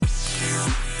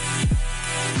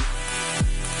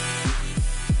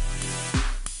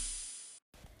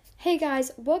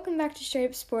guys, welcome back to Straight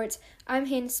Up Sports. I'm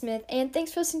Hannah Smith, and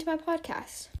thanks for listening to my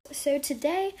podcast. So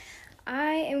today,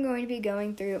 I am going to be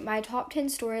going through my top 10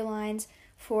 storylines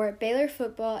for Baylor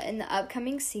football in the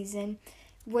upcoming season,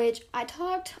 which I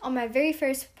talked on my very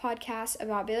first podcast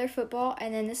about Baylor football,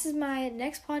 and then this is my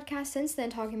next podcast since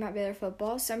then talking about Baylor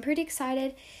football, so I'm pretty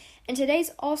excited. And today's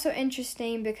also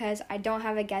interesting because I don't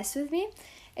have a guest with me.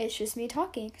 It's just me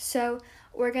talking. So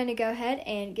we're going to go ahead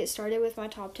and get started with my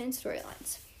top 10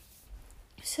 storylines.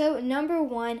 So number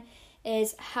 1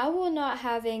 is how will not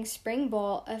having spring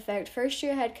ball affect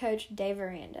first-year head coach Dave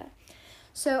Aranda?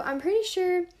 So I'm pretty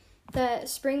sure that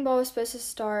spring practice is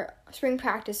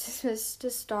supposed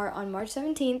to start on March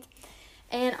 17th.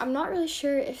 And I'm not really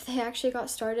sure if they actually got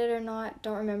started or not.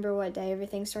 Don't remember what day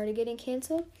everything started getting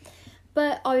canceled.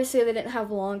 But obviously they didn't have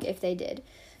long if they did.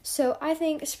 So I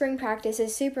think spring practice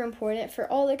is super important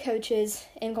for all the coaches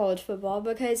in college football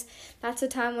because that's the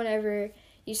time whenever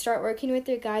you start working with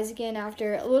your guys again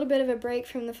after a little bit of a break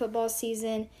from the football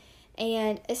season.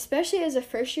 And especially as a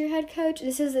first-year head coach,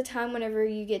 this is the time whenever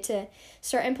you get to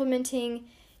start implementing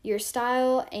your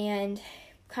style and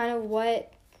kind of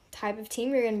what type of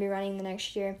team you're going to be running the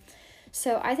next year.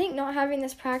 So I think not having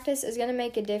this practice is going to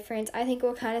make a difference. I think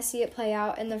we'll kind of see it play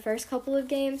out in the first couple of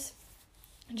games,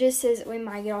 just as we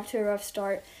might get off to a rough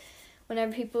start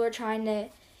whenever people are trying to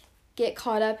get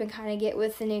caught up and kind of get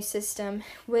with the new system,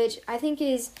 which I think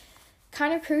is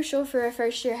kind of crucial for a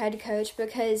first-year head coach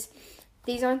because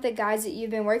these aren't the guys that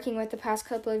you've been working with the past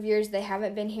couple of years. They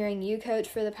haven't been hearing you coach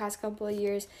for the past couple of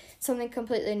years, something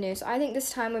completely new. So I think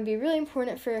this time would be really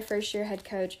important for a first-year head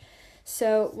coach.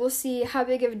 So we'll see how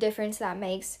big of a difference that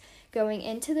makes going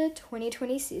into the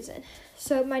 2020 season.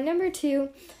 So my number 2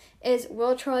 is,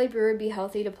 will Charlie Brewer be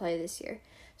healthy to play this year?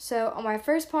 So on my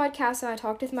first podcast when I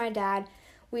talked with my dad,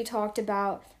 we talked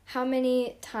about how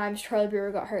many times Charlie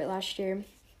Brewer got hurt last year.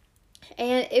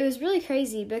 And it was really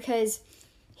crazy because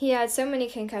he had so many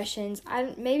concussions.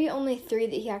 Maybe only 3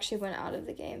 that he actually went out of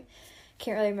the game.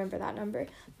 Can't really remember that number.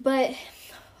 But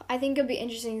I think it'll be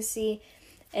interesting to see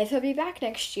if he'll be back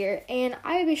next year. And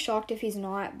I would be shocked if he's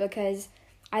not because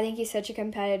I think he's such a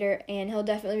competitor and he'll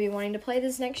definitely be wanting to play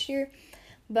this next year.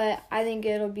 But I think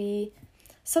it'll be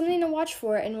something to watch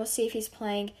for and we'll see if he's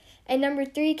playing. And number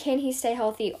 3, can he stay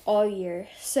healthy all year?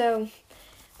 So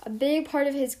a big part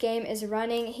of his game is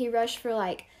running. He rushed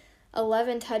for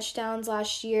 11 touchdowns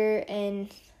last year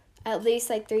and at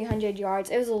least 300 yards.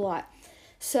 It was a lot.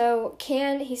 So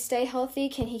can he stay healthy?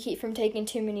 Can he keep from taking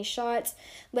too many shots?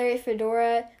 Larry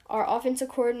Fedora, our offensive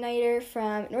coordinator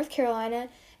from North Carolina,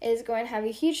 is going to have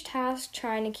a huge task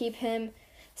trying to keep him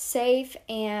safe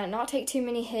and not take too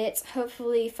many hits.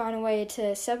 Hopefully find a way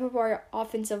to step up our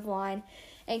offensive line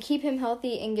and keep him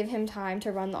healthy and give him time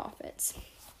to run the offense.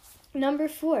 Number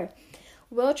 4,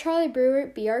 will Charlie Brewer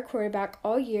be our quarterback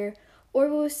all year, or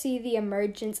will we see the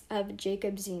emergence of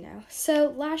Jacob Zeno?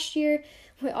 So last year,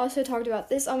 we also talked about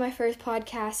this on my first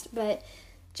podcast, but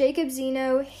Jacob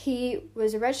Zeno, he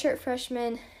was a redshirt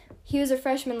freshman. He was a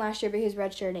freshman last year, but he was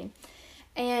redshirting.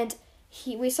 And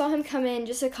we saw him come in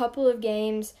just a couple of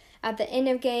games at the end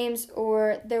of games,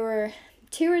 or there were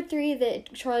 2 or 3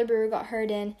 that Charlie Brewer got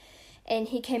hurt in, and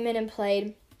he came in and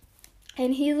played,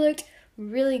 and he looked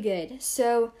really good.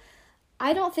 So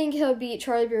I don't think he'll beat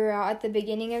Charlie Brewer out at the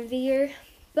beginning of the year,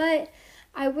 but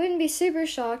I wouldn't be super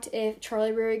shocked if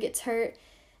Charlie Brewer gets hurt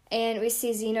and we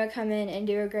see Zeno come in and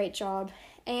do a great job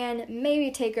and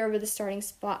maybe take over the starting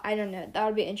spot. I don't know. That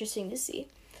would be interesting to see.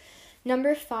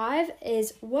 Number 5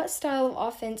 is, what style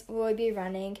of offense will we be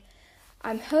running?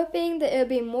 I'm hoping that it'll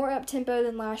be more up-tempo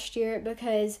than last year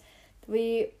because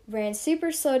we ran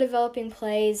super slow developing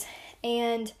plays,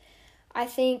 and I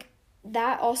think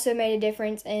that also made a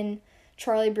difference in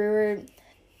Charlie Brewer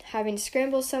having to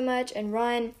scramble so much and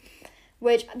run,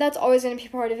 which that's always going to be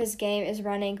part of his game is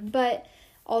running, but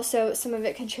also some of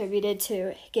it contributed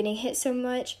to getting hit so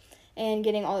much and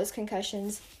getting all those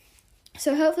concussions.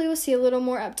 So hopefully we'll see a little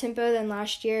more up-tempo than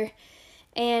last year.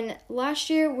 And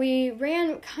last year we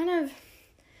ran kind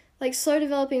of slow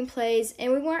developing plays,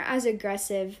 and we weren't as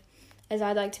aggressive as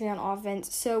I'd like to be on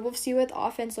offense. So we'll see what the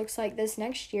offense looks like this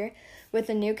next year with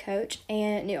a new coach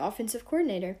and new offensive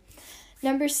coordinator.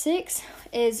 Number 6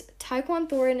 is Tyquan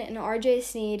Thornton and RJ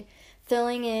Sneed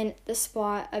filling in the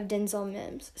spot of Denzel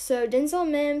Mims. So Denzel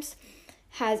Mims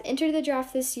has entered the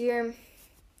draft this year.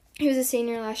 He was a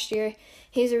senior last year.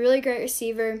 He's a really great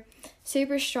receiver,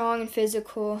 super strong and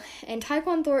physical. And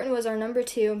Tyquan Thornton was our number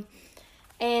 2.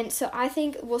 And so I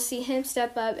think we'll see him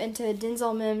step up into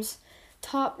Denzel Mims'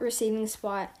 top receiving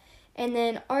spot. And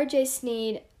then RJ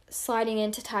Sneed sliding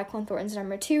into Tyquan Thornton's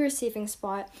number 2 receiving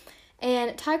spot.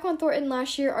 And Tyquan Thornton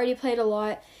last year already played a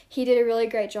lot. He did a really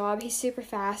great job. He's super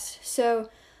fast. So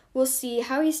we'll see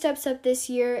how he steps up this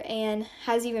year and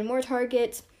has even more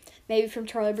targets, maybe from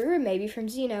Charlie Brewer, maybe from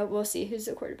Zeno. We'll see who's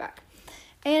the quarterback.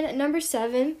 And number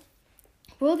 7,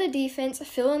 will the defense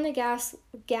fill in the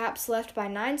gaps left by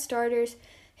 9 starters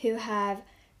who have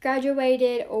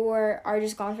graduated or are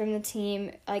just gone from the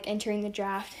team, like entering the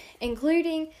draft,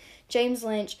 including James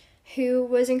Lynch, who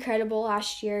was incredible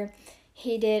last year.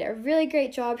 He did a really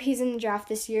great job. He's in the draft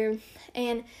this year.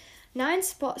 And 9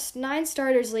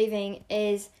 starters leaving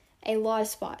is a lot of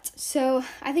spots. So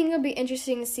I think it'll be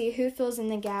interesting to see who fills in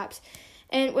the gaps.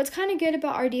 And what's kind of good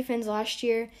about our defense last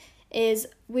year is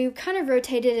we kind of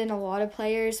rotated in a lot of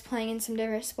players playing in some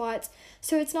different spots.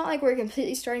 So it's not like we're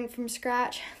completely starting from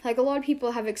scratch. Like, a lot of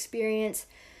people have experience.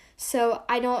 So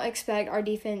I don't expect our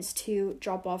defense to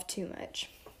drop off too much.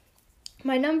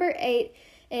 My number 8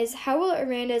 is, how will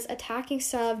Aranda's attacking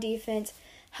style of defense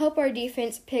help our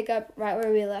defense pick up right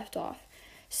where we left off?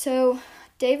 So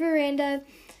Dave Aranda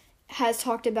has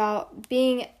talked about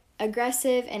being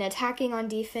aggressive and attacking on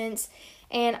defense,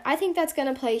 and I think that's going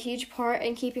to play a huge part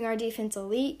in keeping our defense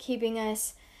elite, keeping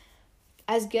us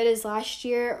as good as last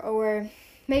year or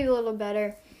maybe a little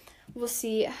better. We'll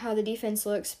see how the defense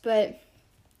looks, but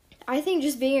I think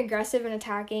just being aggressive and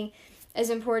attacking is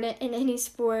important in any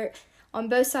sport on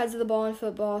both sides of the ball in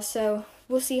football, so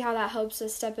we'll see how that helps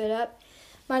us step it up.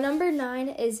 My number 9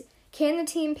 is, can the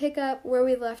team pick up where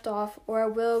we left off, or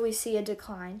will we see a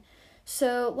decline?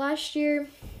 So last year,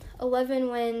 11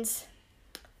 wins,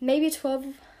 maybe 12,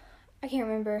 I can't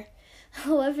remember,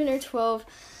 11 or 12,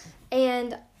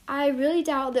 and I really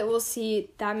doubt that we'll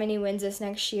see that many wins this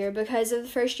next year because of the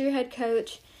first-year head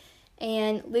coach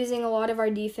and losing a lot of our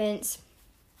defense.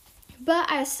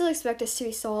 But I still expect us to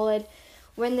be solid,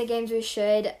 win the games we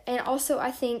should, and also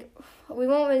I think we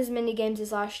won't win as many games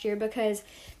as last year because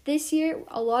this year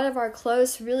a lot of our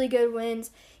close, really good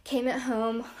wins came at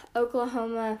home.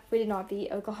 Oklahoma, we did not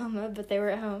beat Oklahoma, but they were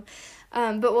at home.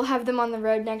 But we'll have them on the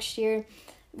road next year.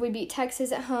 We beat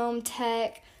Texas at home,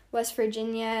 Tech, West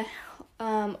Virginia.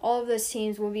 All of those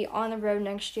teams will be on the road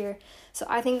next year. So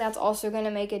I think that's also going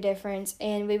to make a difference,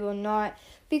 and we will not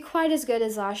be quite as good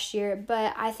as last year,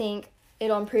 but I think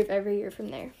it'll improve every year from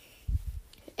there.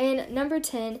 And number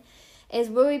 10 is,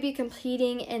 will we be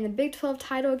competing in the Big 12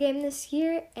 title game this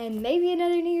year and maybe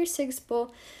another New Year's Six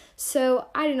Bowl? So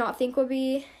I do not think we'll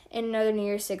be in another New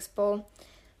Year's Six Bowl,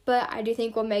 but I do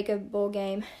think we'll make a bowl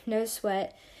game, no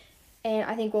sweat, and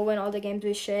I think we'll win all the games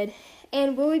we should.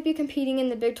 And will we be competing in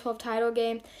the Big 12 title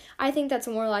game? I think that's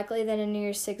more likely than a New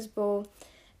Year's Six Bowl.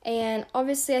 And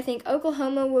obviously I think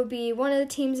Oklahoma will be one of the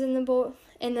teams in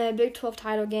the Big 12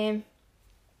 title game.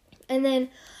 And then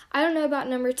I don't know about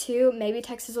number 2. Maybe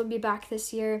Texas will be back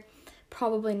this year.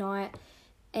 Probably not.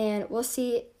 And we'll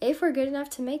see if we're good enough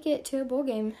to make it to a bowl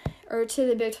game or to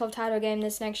the Big 12 title game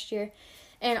this next year.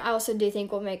 And I also do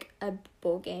think we'll make a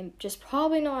bowl game. Just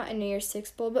probably not a New Year's Six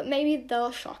Bowl, but maybe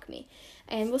they'll shock me.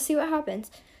 And we'll see what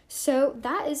happens. So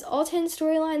that is all 10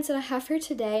 storylines that I have for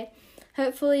today.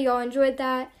 Hopefully y'all enjoyed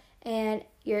that and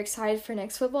you're excited for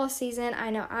next football season. I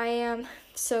know I am.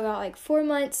 Still got like 4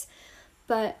 months,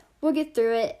 but we'll get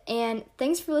through it. And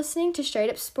thanks for listening to Straight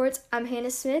Up Sports. I'm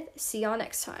Hannah Smith. See y'all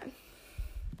next time.